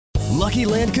Lucky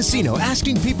Land Casino,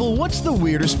 asking people, what's the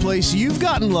weirdest place you've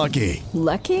gotten lucky?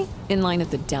 Lucky? In line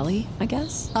at the deli, I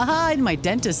guess? Aha, in my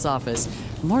dentist's office.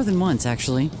 More than once,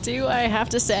 actually. Do I have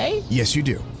to say? Yes, you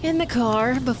do. In the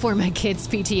car before my kids'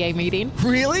 PTA meeting.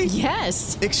 Really?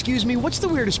 Yes. Excuse me, what's the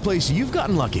weirdest place you've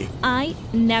gotten lucky? I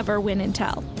never win and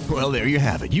tell. Well, there you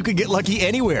have it. You can get lucky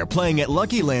anywhere, playing at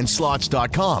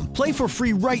LuckyLandSlots.com. Play for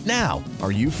free right now.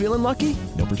 Are you feeling lucky?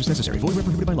 No purchase necessary. Void where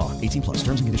prohibited by law. 18 plus.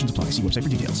 Terms and conditions apply. See website for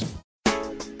details.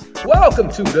 Welcome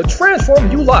to the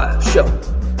Transform You Live show.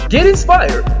 Get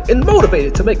inspired and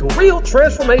motivated to make a real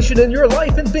transformation in your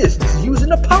life and business using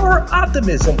the power of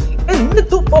optimism and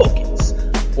mental focus.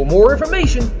 For more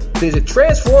information, visit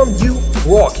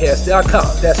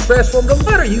TransformUBroadcast.com. That's transform the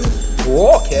letter U,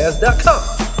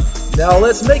 broadcast.com. Now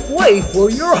let's make way for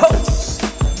your host,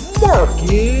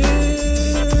 Marcus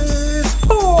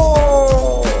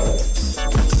Hall.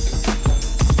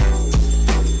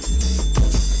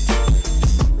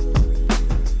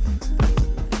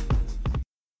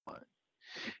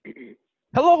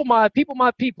 Hello, my people.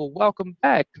 Welcome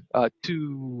back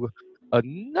to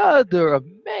another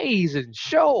amazing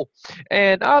show.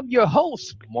 And I'm your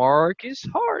host, Marcus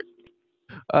Hart.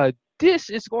 This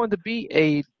is going to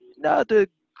be another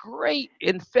great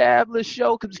and fabulous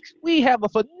show because we have a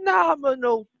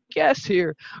phenomenal guest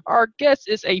here. Our guest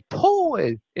is a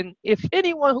poet. And if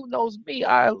anyone who knows me,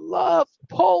 I love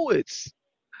poets.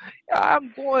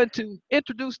 I'm going to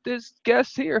introduce this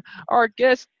guest here. Our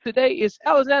guest today is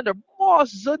Alexandra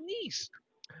Moss Zanice.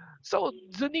 So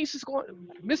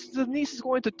Miss Zanice is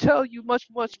going to tell you much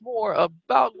more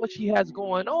about what she has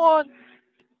going on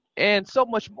and so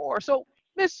much more. So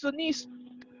Miss Zanice,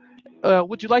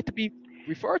 would you like to be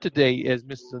referred today as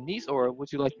Miss Zanice, or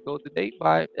would you like to go today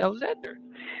by Alexander?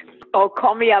 Oh,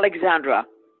 call me Alexandra.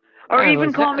 Or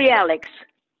even call me Alex.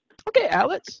 Okay,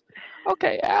 Alex.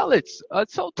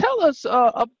 So tell us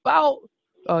about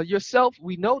yourself.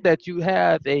 We know that you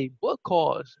have a book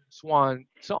called Swan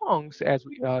Songs, as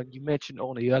you mentioned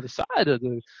on the other side of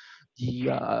the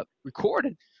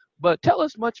recording. But tell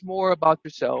us much more about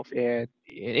yourself and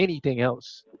anything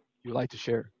else you'd like to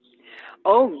share.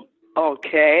 Oh,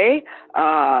 okay.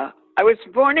 I was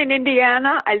born in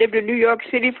Indiana. I lived in New York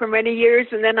City for many years,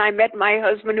 and then I met my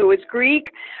husband, who was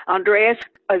Greek, Andreas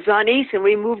Zanice, and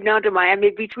we moved down to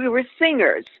Miami Beach. We were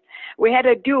singers. We had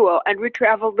a duo, and we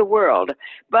traveled the world.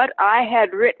 But I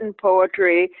had written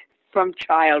poetry from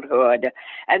childhood.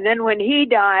 And then when he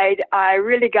died, I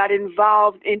really got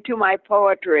involved into my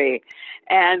poetry.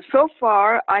 And so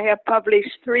far, I have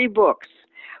published 3 books.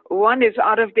 One is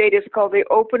out of date. It's called The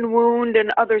Open Wound and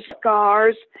Other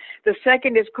Scars. The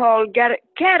second is called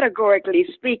Categorically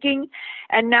Speaking.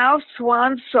 And now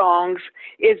Swan Songs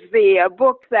is the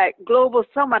book that Global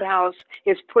Summit House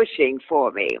is pushing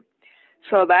for me.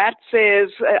 So that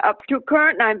is up to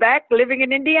current. I'm back living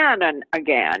in Indiana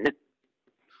again.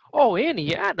 Oh,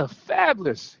 Indiana,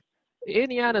 fabulous.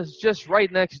 Indiana's just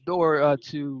right next door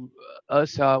to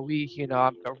us. I'm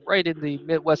right in the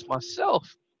Midwest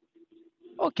myself.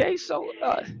 Okay, so...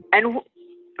 and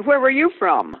where were you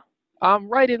from? I'm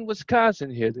right in Wisconsin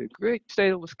here, the great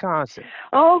state of Wisconsin.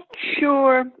 Oh,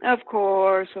 sure. Of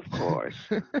course.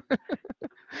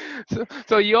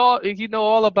 So you know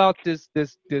all about this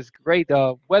great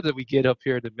weather we get up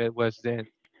here in the Midwest then.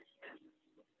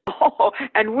 Oh,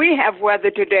 and we have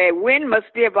weather today. Wind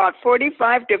must be about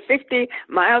 45 to 50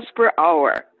 miles per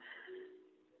hour.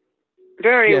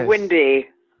 Very windy.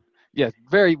 Yes,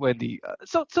 very windy.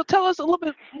 So tell us a little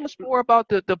bit much more about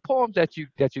the poems that you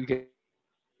get.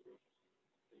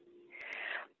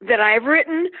 That I've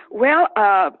written? Well,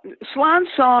 Swan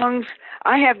Songs,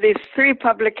 I have these 3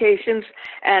 publications,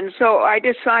 and so I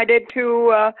decided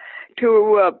to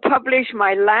publish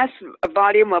my last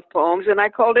volume of poems, and I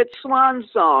called it Swan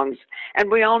Songs. And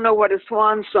we all know what a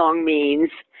swan song means.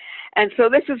 And so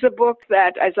this is a book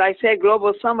that, as I said,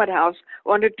 Global Summit House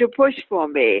wanted to push for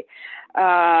me.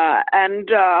 It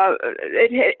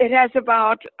has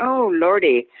about, oh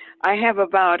Lordy, I have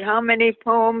about how many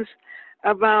poems?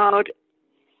 I'm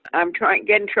trying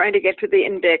to get to the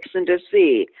index and to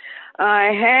see.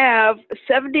 I have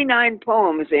 79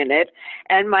 poems in it,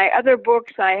 and my other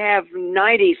books I have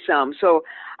 90 some. So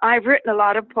I've written a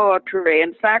lot of poetry.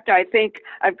 In fact, I think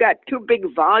I've got 2 big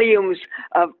volumes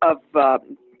of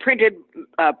printed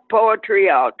poetry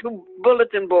out, 2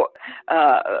 bulletin board.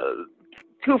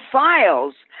 2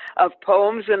 files of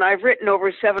poems, and I've written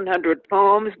over 700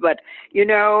 poems. But, you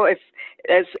know, as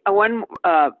one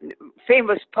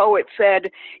famous poet said,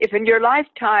 if in your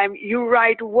lifetime you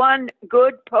write 1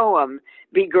 good poem,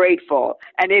 be grateful.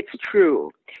 And it's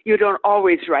true. You don't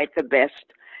always write the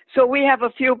best. So we have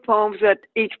a few poems that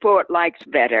each poet likes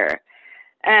better.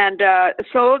 And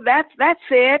so that's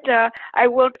it. I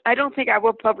don't think I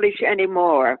will publish any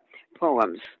more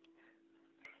poems.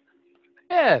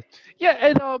 Yeah, yeah,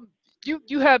 and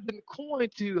you have been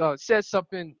coined to said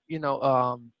something.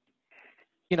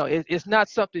 It's not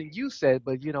something you said,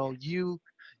 but you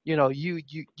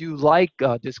like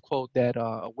this quote that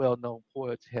well-known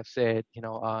poets have said.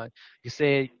 You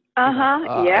said,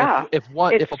 Yeah. if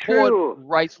It's a poet true.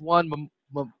 writes one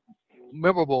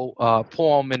memorable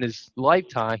poem in his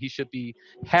lifetime, he should be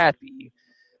happy.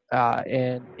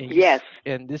 Yes.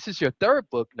 And this is your third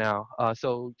book now.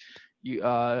 So you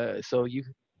feel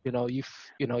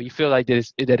like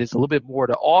that it's a little bit more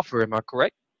to offer. Am I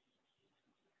correct?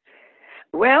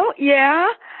 Well, yeah.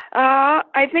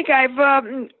 I think I've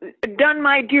done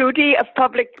my duty of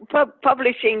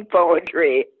publishing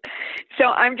poetry. So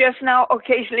I'm just now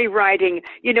occasionally writing.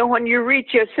 When you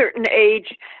reach a certain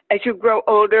age, as you grow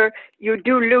older, you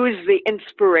do lose the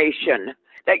inspiration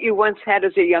that you once had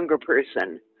as a younger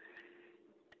person.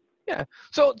 Yeah.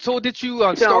 So did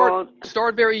you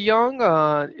start very young?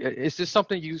 Is this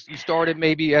something you started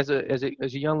maybe as a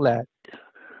young lad?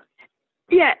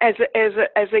 Yeah, as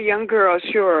a young girl,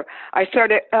 sure. I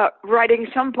started writing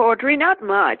some poetry, not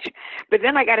much, but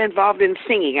then I got involved in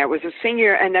singing. I was a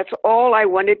singer, and that's all I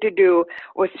wanted to do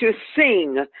was to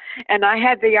sing. And I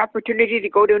had the opportunity to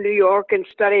go to New York and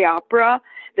study opera.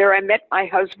 There I met my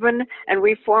husband, and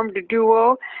we formed a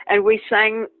duo, and we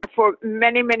sang for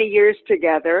many, many years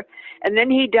together. And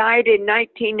then he died in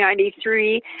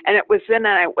 1993, and it was then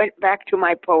I went back to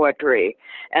my poetry.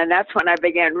 And that's when I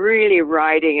began really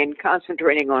writing and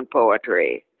concentrating on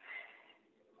poetry.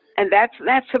 And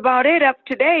that's about it up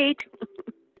to date.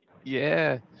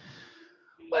 Yeah.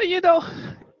 Well,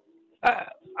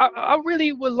 I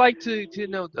really would like to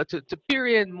peer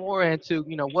in more into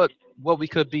what we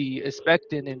could be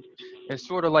expecting and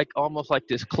sort of like almost like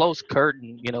this close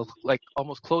curtain, like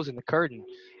almost closing the curtain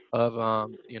of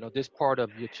this part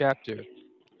of your chapter.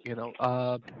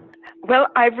 Well,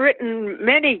 I've written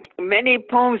many, many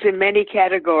poems in many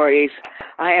categories.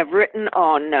 I have written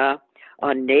on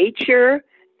nature,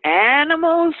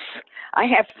 animals. I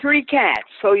have 3 cats,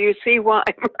 so you see why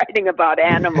I'm writing about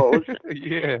animals.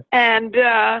 Yeah. And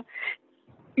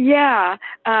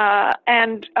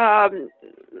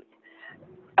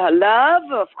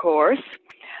love, of course.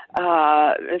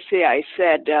 Let's see. I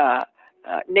said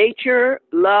nature,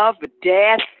 love,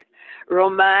 death,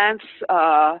 romance.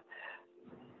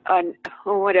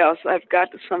 What else? I've got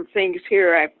some things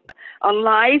here. On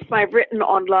life, I've written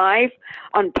on life,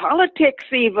 on politics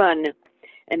even.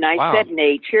 And I Wow. said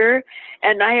nature.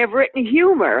 And I have written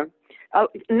humor, a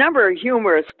number of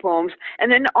humorous poems, and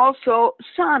then also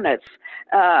sonnets,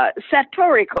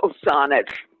 satirical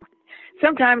sonnets.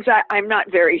 Sometimes I'm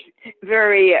not very,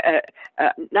 very,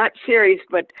 not serious,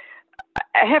 but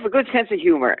I have a good sense of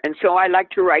humor. And so I like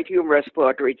to write humorous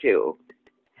poetry too.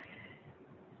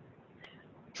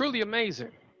 Truly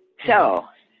amazing. So,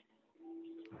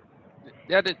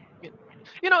 And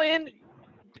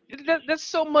that's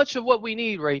so much of what we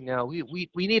need right now. We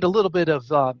need a little bit of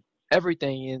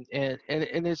everything, and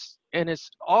it's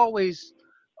always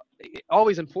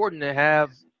important to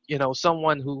have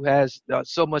someone who has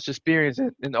so much experience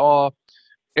in all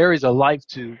areas of life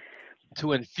to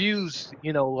infuse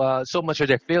so much of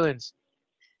their feelings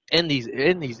in these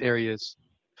areas.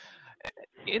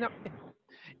 you know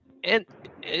and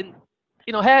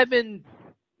having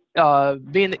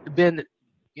been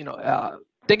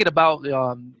thinking about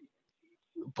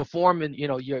performing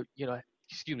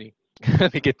excuse me.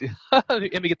 let me get the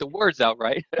let me get the words out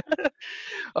right.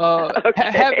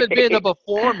 okay. Having been a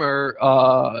performer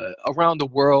around the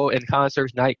world in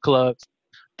concerts, nightclubs,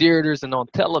 theaters, and on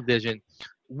television,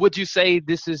 would you say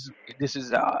this has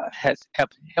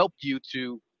helped you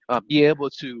to be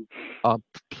able to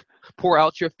pour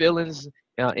out your feelings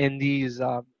in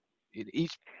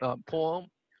each poem?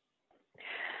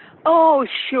 Oh,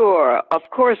 sure. Of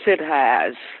course it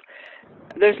has.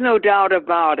 There's no doubt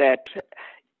about it.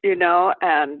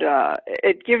 And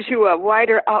it gives you a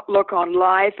wider outlook on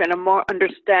life and a more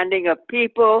understanding of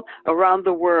people around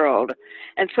the world.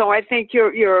 And so I think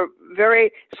you're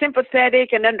very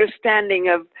sympathetic and understanding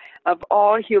of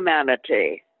all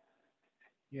humanity.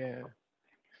 Yeah.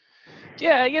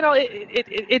 Yeah,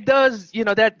 it does,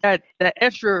 that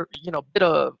extra, bit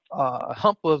of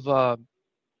hump of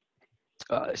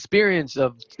experience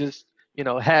of just,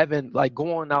 having like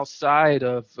going outside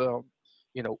of,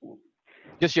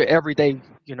 just your everyday,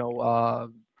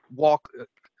 walk,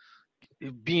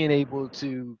 being able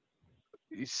to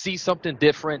see something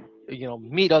different,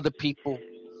 meet other people.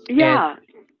 Yeah.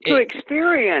 to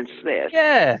experience this.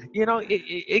 Yeah,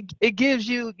 it gives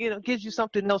you gives you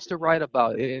something else to write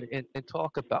about and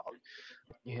talk about.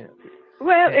 Yeah.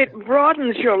 Well, Yeah. it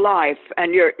broadens your life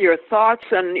and your thoughts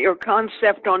and your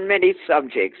concept on many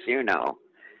subjects,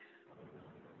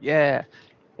 Yeah.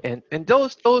 And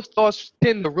those thoughts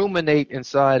tend to ruminate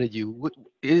inside of you.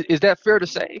 Is that fair to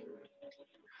say?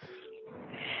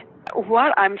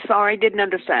 What? I'm sorry, didn't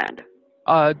understand.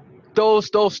 Those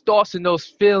thoughts and those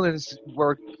feelings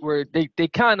were they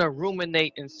kind of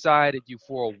ruminate inside of you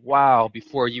for a while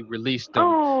before you release them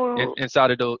Oh,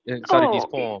 inside of these oh,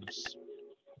 poems.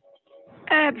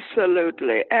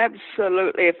 absolutely,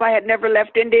 absolutely. If I had never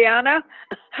left Indiana,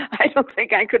 I don't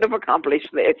think I could have accomplished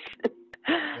this.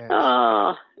 Yes.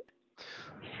 Oh,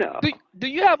 so Do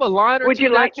you have a line or would two you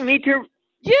like that me to?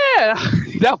 Yeah,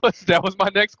 that was my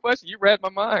next question. You read my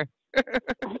mind.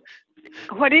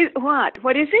 What is what?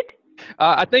 What is it?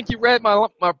 I think you read my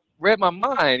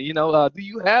mind. Do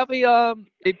you have a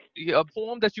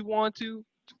poem that you want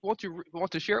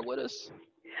to share with us?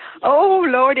 Oh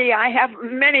Lordy, I have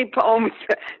many poems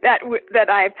but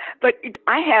I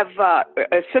have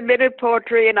submitted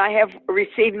poetry and I have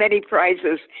received many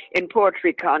prizes in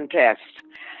poetry contests.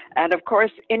 And of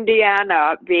course,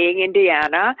 Indiana, being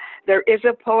Indiana, there is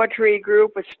a poetry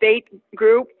group, a state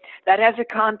group that has a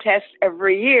contest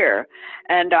every year.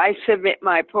 And I submit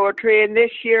my poetry, and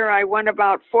this year I won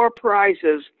about 4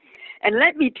 prizes. And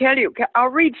let me tell you, I'll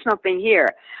read something here.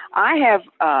 I have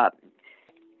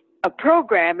a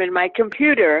program in my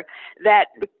computer that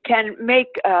can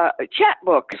make chat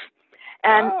books.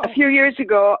 And a few years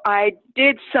ago, I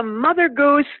did some Mother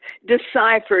Goose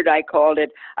deciphered, I called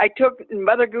it. I took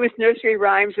Mother Goose nursery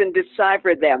rhymes and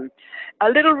deciphered them.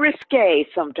 A little risque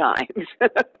sometimes.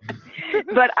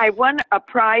 But I won a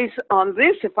prize on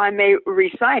this, if I may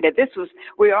recite it.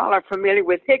 We all are familiar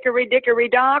with Hickory Dickory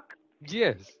Dock.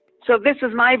 Yes. So this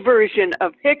is my version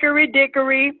of Hickory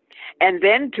Dickory, and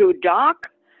then to Dock,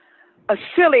 a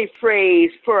silly phrase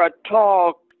for a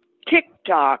tall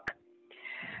tick-tock.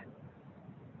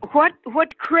 What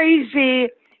crazy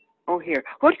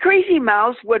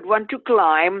mouse would want to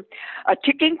climb a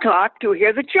ticking clock to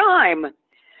hear the chime?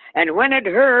 And when it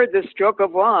heard the stroke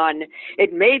of 1,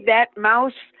 it made that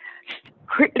mouse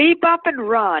leap up and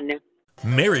run.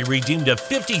 Mary redeemed a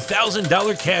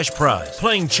 $50,000 cash prize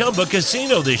playing Chumba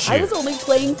Casino this year. I was only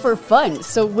playing for fun,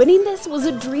 so winning this was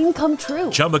a dream come true.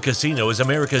 Chumba Casino is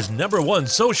America's #1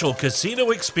 social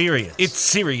casino experience. It's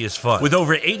serious fun. With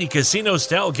over 80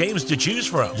 casino-style games to choose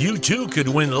from, you too could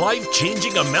win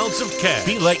life-changing amounts of cash.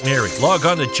 Be like Mary. Log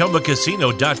on to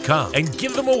ChumbaCasino.com and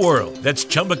give them a whirl. That's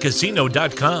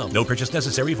ChumbaCasino.com. No purchase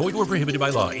necessary. Void or prohibited by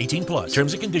law. 18+.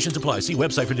 Terms and conditions apply. See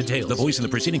website for details. The voice in the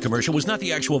preceding commercial was not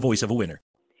the actual voice of a winner.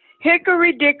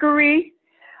 Hickory dickory,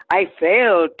 I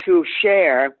failed to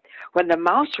share. When the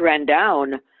mouse ran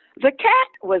down, the cat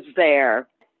was there.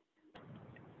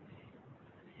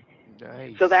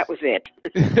 Nice. So that was it.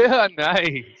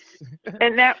 Nice.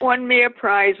 And that won me a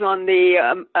prize on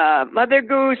the Mother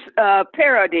Goose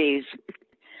parodies.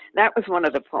 That was one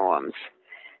of the poems.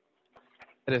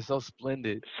 That is so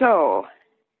splendid. So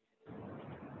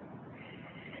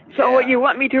you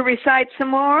want me to recite some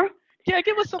more? Yeah,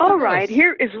 give us something. All right,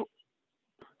 else.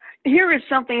 here is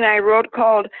something I wrote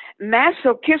called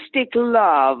Masochistic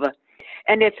Love,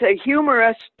 and it's a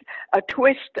humorous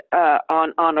twist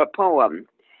on a poem.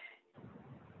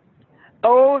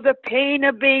 Oh, the pain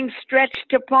of being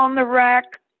stretched upon the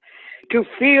rack to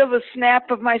feel the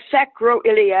snap of my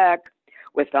sacroiliac,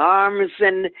 with arms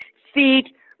and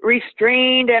feet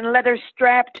restrained and leather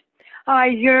strapped. I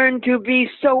yearn to be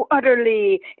so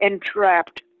utterly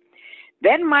entrapped.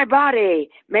 Then my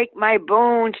body make my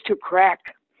bones to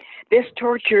crack. This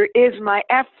torture is my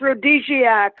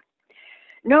aphrodisiac.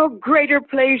 No greater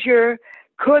pleasure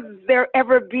could there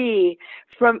ever be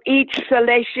from each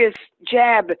salacious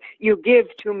jab you give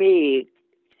to me.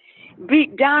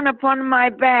 Beat down upon my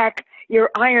back your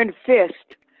iron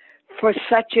fist. For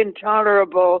such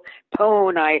intolerable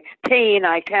pain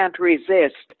I can't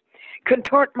resist.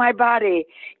 Contort my body,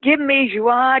 give me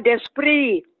joie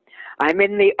d'esprit. I'm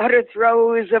in the utter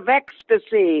throes of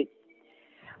ecstasy.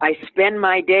 I spend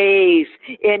my days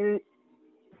in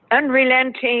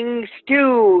unrelenting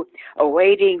stew,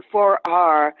 awaiting for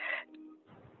our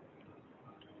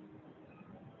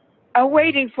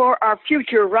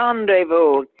future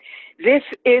rendezvous. This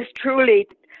is truly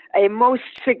a most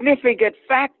significant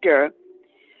factor,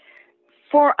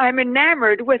 for I'm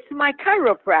enamored with my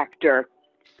chiropractor.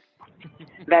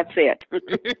 That's it.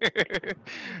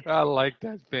 I like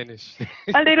that finish.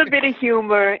 A little bit of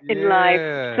humor in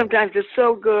life. Sometimes it's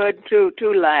so good to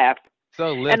laugh.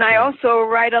 So And I lifting. also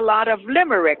write a lot of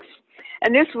limericks.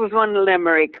 And this was one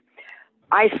limerick.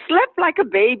 I slept like a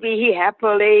baby, he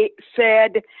happily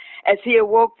said, as he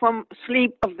awoke from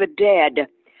sleep of the dead.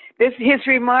 His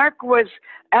remark was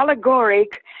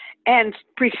allegoric and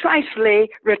precisely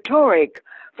rhetoric,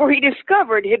 for he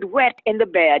discovered he'd wet in the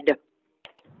bed.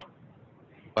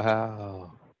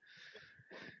 Wow.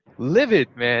 Live it,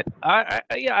 man.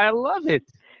 Yeah, I love it.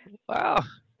 Wow.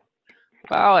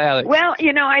 Wow, Alex. Well,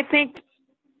 I think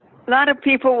a lot of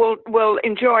people will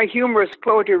enjoy humorous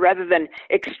poetry rather than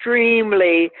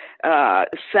extremely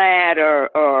sad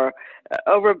or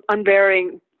over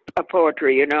unbearing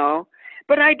poetry,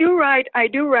 But I do write.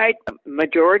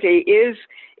 Majority is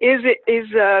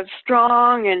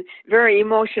strong and very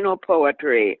emotional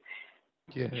poetry.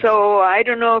 Yes. So I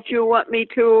don't know if you want me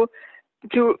to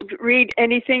read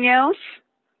anything else.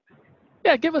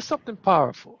 Yeah, give us something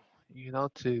powerful,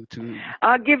 to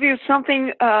I'll give you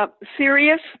something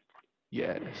serious.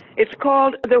 yes. It's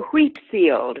called The Wheat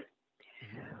Field.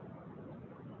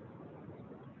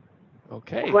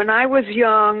 Okay. When I was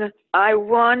young,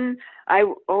 I'm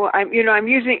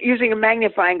using a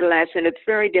magnifying glass, and it's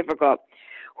very difficult.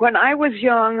 When I was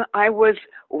young, I was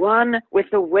one with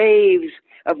the waves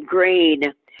of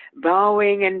grain,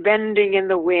 bowing and bending in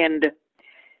the wind,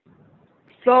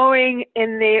 flowing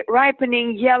in the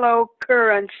ripening yellow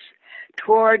currents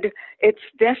toward its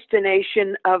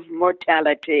destination of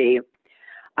mortality.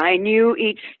 I knew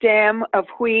each stem of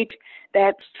wheat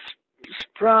that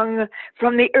sprung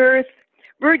from the earth,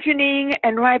 burgeoning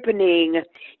and ripening,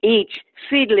 each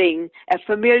seedling a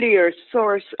familiar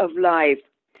source of life,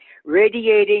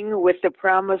 radiating with the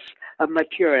promise of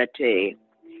maturity.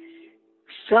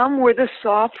 Some were the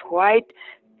soft white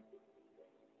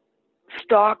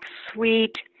stalks,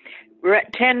 sweet,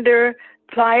 tender,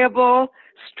 pliable,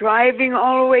 striving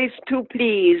always to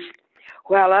please,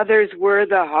 while others were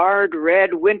the hard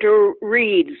red winter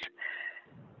reeds,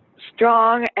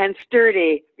 strong and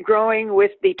sturdy, growing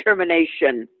with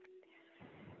determination.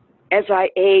 As I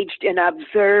aged and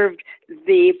observed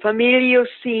the familiar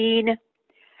scene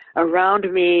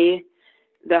around me,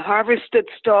 the harvested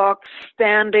stalks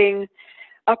standing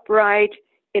upright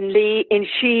in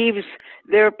sheaves,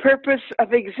 their purpose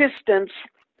of existence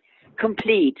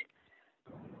complete,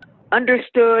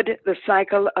 understood the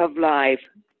cycle of life.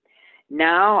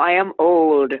 Now I am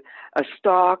old, a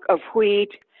stalk of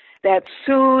wheat that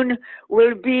soon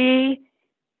will be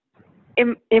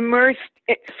immersed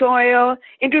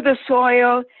into the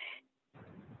soil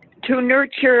to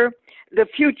nurture the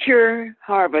future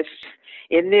harvest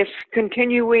in this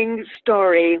continuing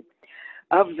story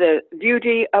of the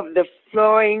beauty of the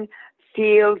flowing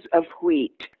fields of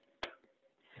wheat.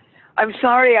 I'm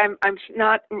sorry,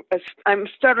 I'm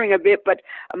stuttering a bit, but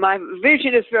my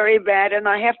vision is very bad, and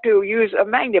I have to use a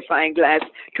magnifying glass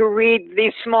to read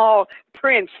these small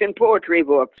prints in poetry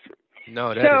books.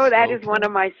 No, that So is that okay. is one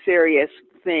of my serious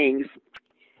things.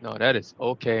 No, that is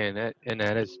okay, and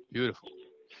that is beautiful,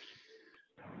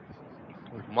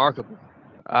 remarkable.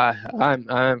 I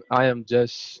am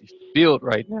just filled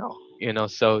right now,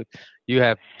 So you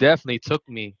have definitely took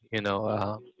me,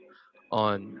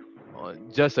 on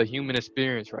just a human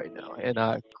experience right now, and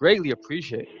I greatly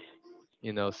appreciate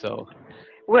it, So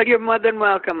Well, you're more than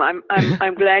welcome.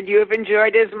 I'm glad you have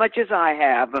enjoyed it as much as I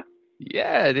have.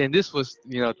 yeah, and this was,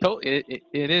 it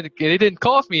didn't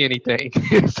cost me anything,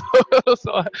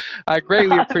 so I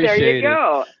greatly There appreciate you it.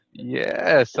 go.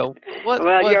 Yeah. So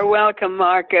Well, you're welcome,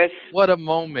 Marcus. what a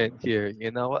moment here,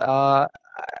 you know,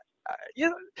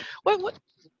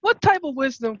 what type of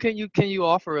wisdom can you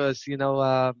offer us? We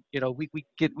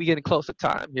getting close to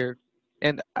time here,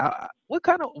 and what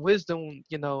kind of wisdom,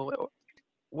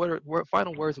 what are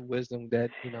final words of wisdom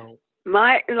that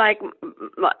My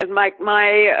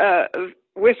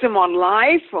wisdom on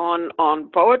life, on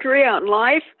poetry, on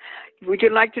life. Would you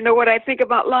like to know what I think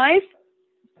about life?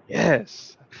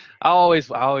 Yes, I always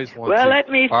want Well, to let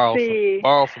me see.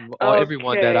 borrow from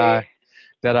everyone that Okay.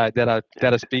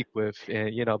 I speak with,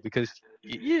 and because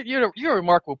you're a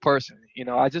remarkable person.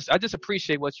 I just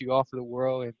appreciate what you offer the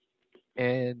world,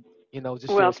 and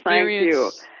just your Well, thank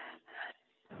you. experience.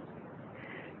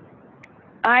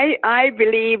 I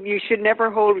believe you should never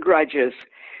hold grudges.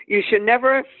 You should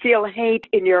never feel hate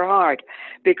in your heart,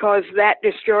 because that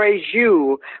destroys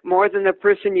you more than the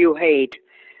person you hate.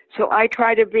 So I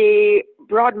try to be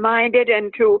broad-minded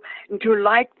and to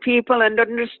like people and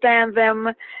understand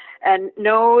them, and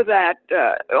know that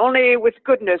only with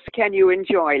goodness can you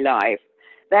enjoy life.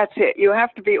 That's it. You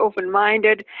have to be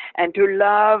open-minded and to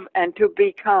love and to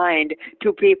be kind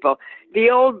to people. The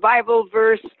old Bible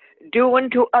verse, do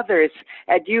unto others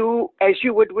as you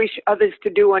would wish others to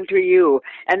do unto you.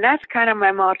 And that's kind of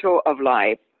my motto of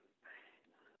life.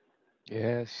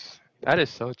 Yes, that is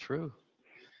so true.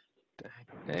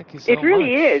 Thank you so It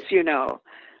really much. is,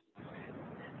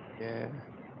 Yeah.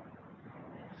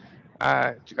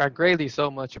 I greatly so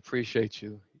much appreciate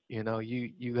you.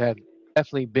 You have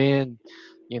definitely been,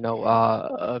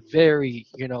 a very,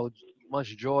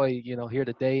 much joy, here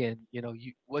today, and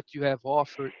you what you have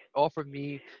offered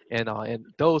me, and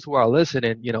those who are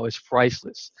listening, is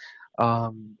priceless.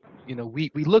 We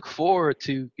look forward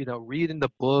to reading the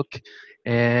book,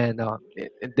 and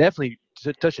definitely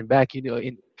touching back,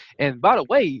 and by the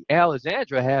way,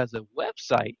 Alexandra has a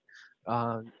website,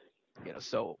 um,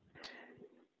 so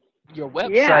your Yeah,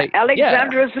 website, yeah,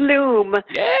 Alexandra's Loom,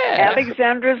 yeah.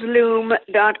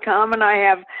 alexandrasloom.com, and I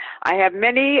have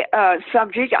many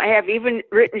subjects. I have even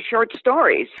written short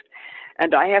stories,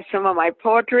 and I have some of my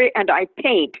poetry, and I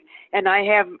paint, and I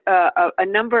have a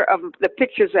number of the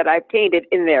pictures that I painted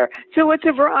in there. So it's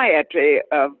a variety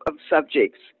of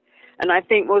subjects, and I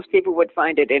think most people would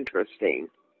find it interesting.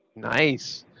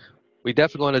 Nice. We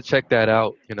definitely going to check that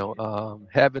out.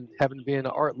 Having been an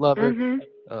art lover, Hmm.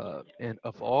 and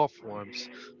of all forms.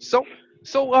 So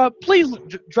please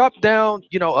drop down,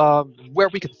 where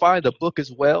we can find the book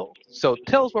as well. So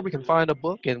tell us where we can find the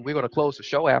book, and we're going to close the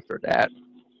show after that.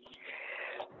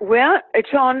 Well, it's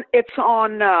on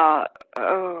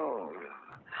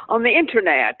on the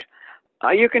internet.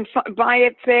 You can buy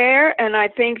it there, and I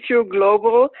think through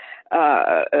Global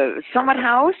Summit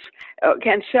House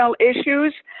can sell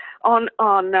issues on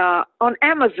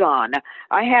Amazon.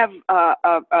 I have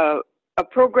a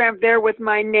program there with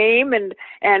my name and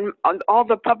on all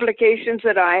the publications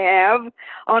that I have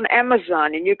on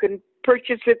Amazon, and you can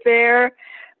purchase it there,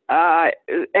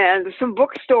 and some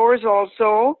bookstores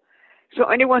also. So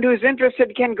anyone who's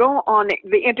interested can go on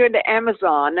the internet,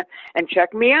 Amazon, and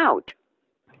check me out.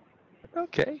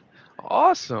 Okay.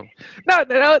 Awesome. Now,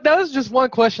 that was just one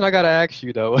question I gotta ask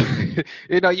you though.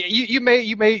 You may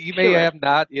Sure. have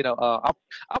not.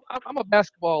 I'm a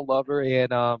basketball lover,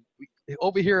 and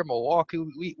over here in Milwaukee,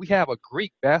 we have a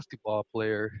Greek basketball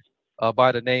player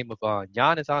by the name of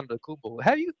Giannis Antetokounmpo.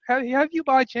 Have you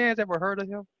by chance ever heard of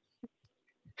him?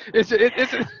 It's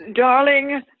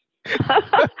Darling,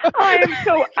 I am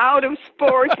so out of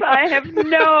sports. I have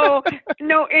no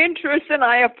interest, and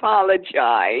I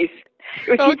apologize.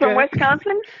 Was he from okay.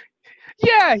 Wisconsin?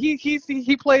 Yeah,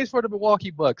 he plays for the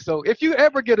Milwaukee Bucks. So if you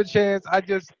ever get a chance, I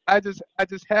just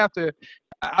have to.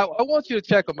 I want you to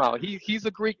check him out. He's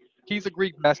a Greek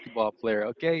basketball player.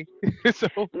 Okay. So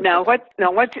No, what?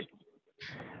 No, what?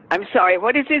 I'm sorry.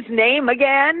 What is his name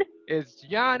again? it's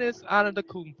Giannis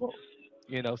Antetokounmpo.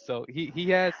 So he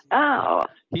has Oh,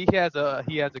 he has a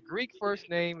Greek first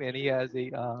name, and he has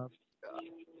a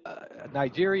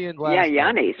Nigerian yeah, last name.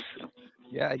 Giannis.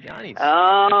 Yeah, Giannis.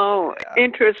 Oh, Yeah.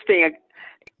 interesting.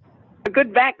 A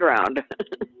good background.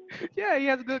 Yeah, he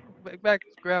has a good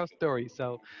background story.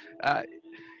 So,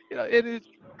 it is.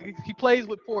 He plays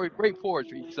with great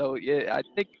poetry. So, yeah, I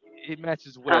think it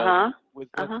matches well Uh-huh. with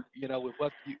what Uh-huh.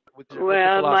 what your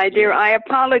Well, my philosophy dear, is. I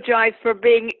apologize for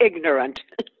being ignorant,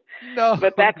 No,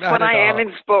 but that's not what at I am all.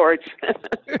 in sports.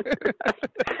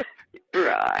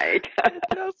 Right.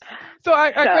 Yes. So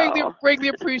I So, greatly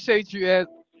appreciate you,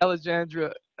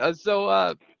 Alexandra.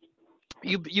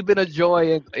 You've been a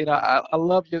joy, and I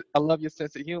love your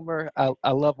sense of humor.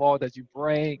 I love all that you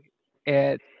bring,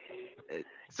 and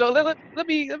so let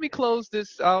me close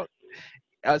this out.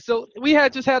 So we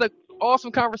had just had an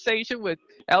awesome conversation with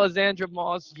Alexandra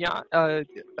Moss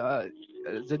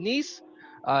Zanice.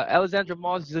 Alexandra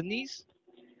Moss Zanice.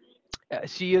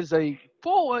 She is a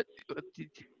poet,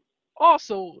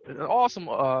 also an awesome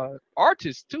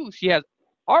artist too. She has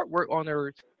artwork on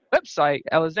her website,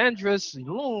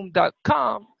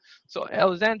 alexandrasloom.com. So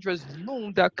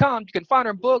alexandrasloom.com. You can find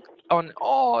her book on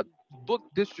all book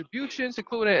distributions,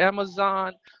 including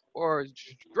Amazon, or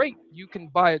straight. You can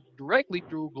buy it directly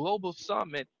through Global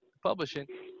Summit Publishing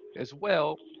as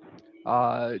well.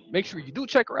 Make sure you do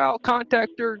check her out.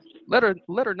 Contact her. Let her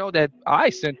know that I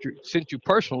sent you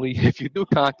personally. If you do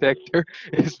contact her,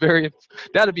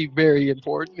 that'll be very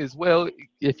important as well.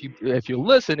 If you're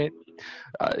listening,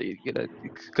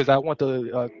 because I want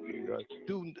to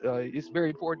do. It's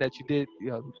very important that you did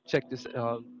check this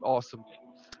awesome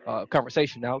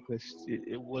conversation out, because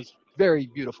it was very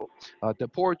beautiful. The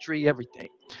poetry, everything.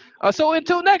 So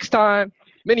until next time,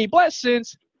 many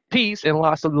blessings, peace, and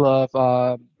lots of love.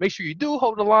 Make sure you do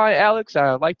hold the line, Alex.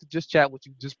 I'd like to just chat with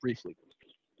you just briefly.